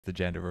the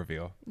gender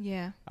reveal.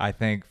 Yeah. I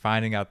think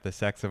finding out the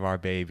sex of our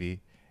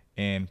baby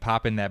and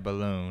popping that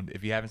balloon.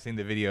 If you haven't seen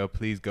the video,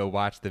 please go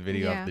watch the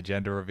video of the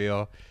gender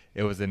reveal.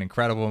 It was an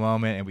incredible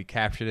moment, and we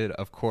captured it.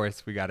 Of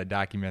course, we got to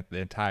document the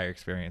entire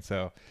experience.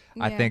 So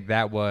I think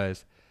that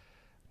was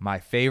my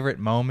favorite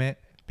moment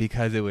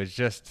because it was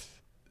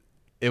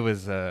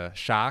a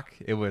shock.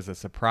 It was a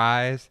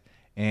surprise.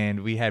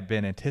 And we had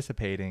been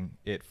anticipating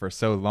it for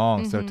so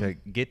long. So to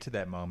get to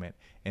that moment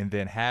and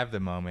then have the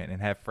moment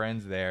and have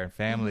friends there and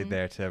family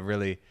there to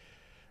really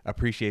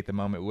appreciate the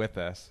moment with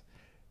us,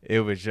 it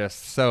was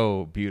just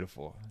so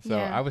beautiful. So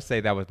I would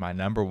say that was my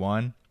number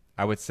one.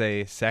 I would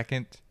say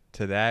second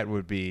to that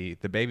would be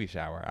the baby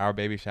shower, our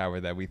baby shower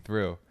that we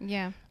threw.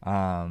 Yeah.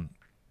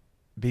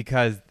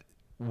 Because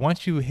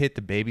once you hit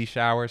the baby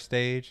shower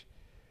stage,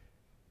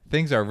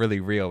 things are really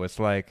real. It's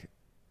like,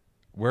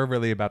 we're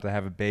really about to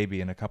have a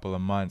baby in a couple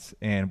of months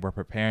and we're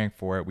preparing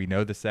for it. We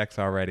know the sex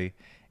already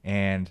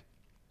and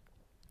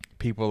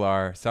people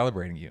are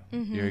celebrating you.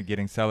 You're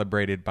getting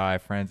celebrated by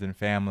friends and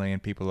family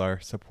and people are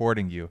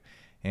supporting you.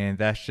 And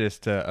that's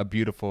just a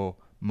beautiful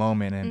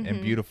moment and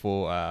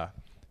beautiful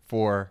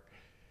for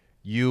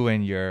you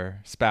and your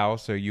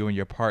spouse or you and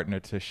your partner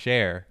to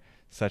share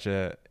such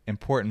a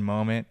important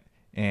moment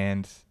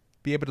and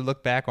be able to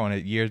look back on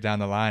it years down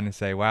the line and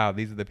say, wow,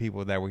 these are the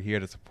people that were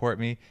here to support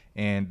me.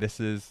 And this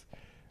is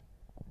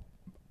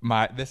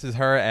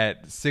her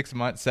at 6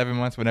 months, 7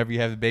 months, whenever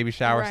you have the baby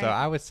shower. So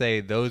I would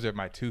say those are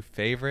my two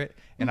favorite,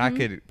 and I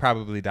could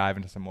probably dive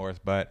into some more.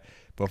 But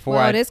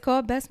before it is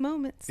called Best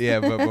Moments. Yeah,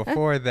 but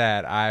before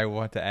that, I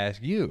want to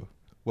ask you,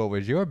 what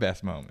was your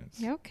best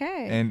moments?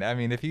 Okay. And I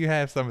mean, if you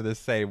have some of the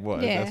same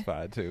ones, that's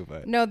fine too.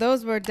 But no,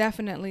 those were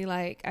definitely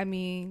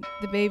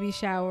the baby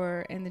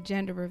shower and the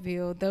gender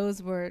reveal.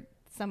 Those were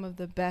some of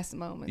the best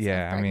moments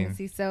of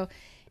pregnancy. So,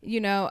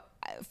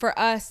 for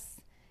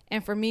us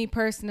and for me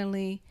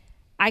personally,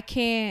 I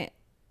can't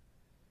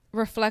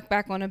reflect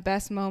back on a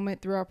best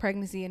moment through our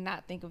pregnancy and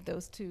not think of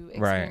those two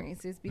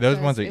experiences. Right. Those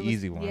ones are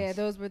easy ones. Yeah,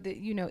 those were the,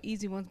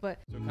 easy ones. But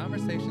so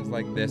conversations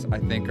like this, I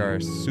think, are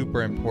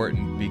super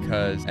important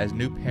because as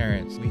new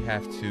parents, we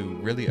have to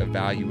really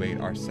evaluate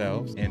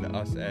ourselves and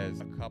us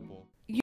as a couple.